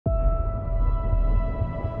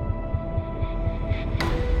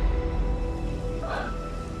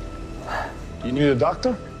You need a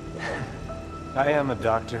doctor? I am a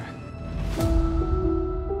doctor.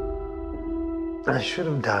 I should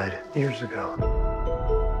have died years ago.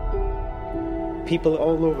 People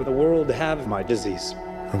all over the world have my disease.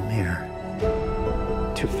 I'm here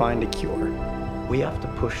To find a cure. We have to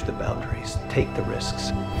push the boundaries, take the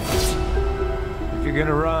risks. If you're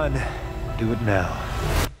gonna run, Do it now.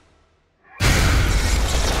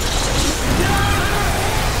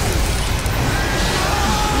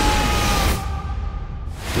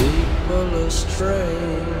 People are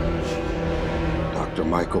strange Dr.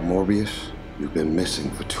 Michael Morbius, you've been missing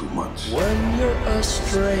for 2 months. when you're a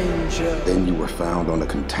stranger. Then you were found on a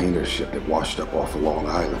container ship that washed up off of Long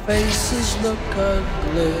Island. Faces look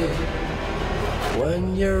ugly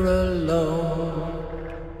when you're alone.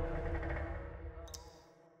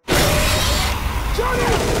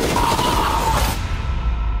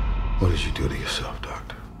 What did you do to yourself,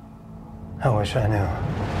 Doctor? I wish I knew.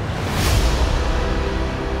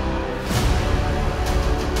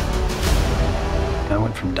 I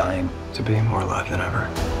went from dying to being more alive than ever.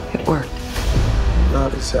 It worked.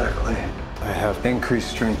 Not exactly. I have increased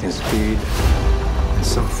strength and speed and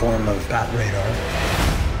some form of bat radar.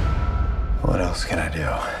 What else can I do?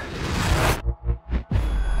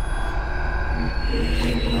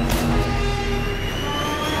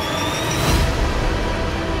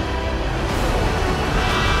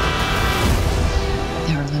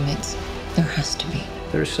 There are limits. There has to be.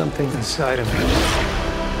 There's something inside of me.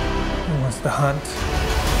 It wants to hunt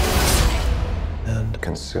and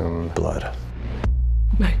consume blood.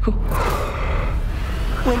 Michael.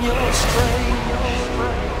 When you're strange,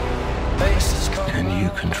 faces come. Can you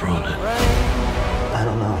control it? I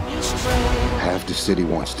don't know. Half the city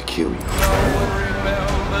wants to kill you.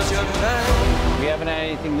 Remembers your name We haven't had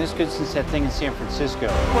anything this good since that thing in San Francisco.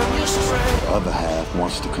 when you're strange. The other half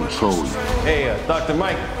wants to control you. Hey, Dr.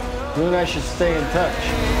 Mike, you and I should stay in touch.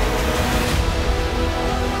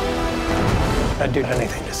 I'd do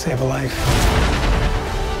anything to save a life.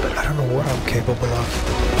 But I don't know what I'm capable of.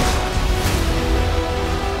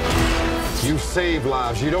 You save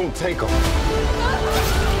lives, you don't take them.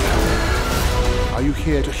 Are you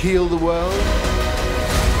here to heal the world?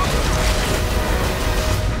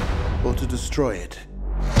 Or to destroy it?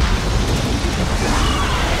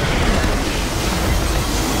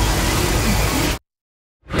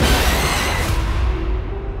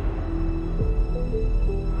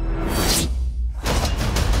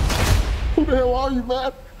 Who the hell are you,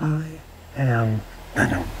 man? I am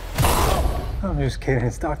Venom. I'm just kidding.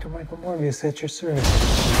 It's Dr. Michael Morbius at your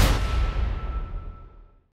service.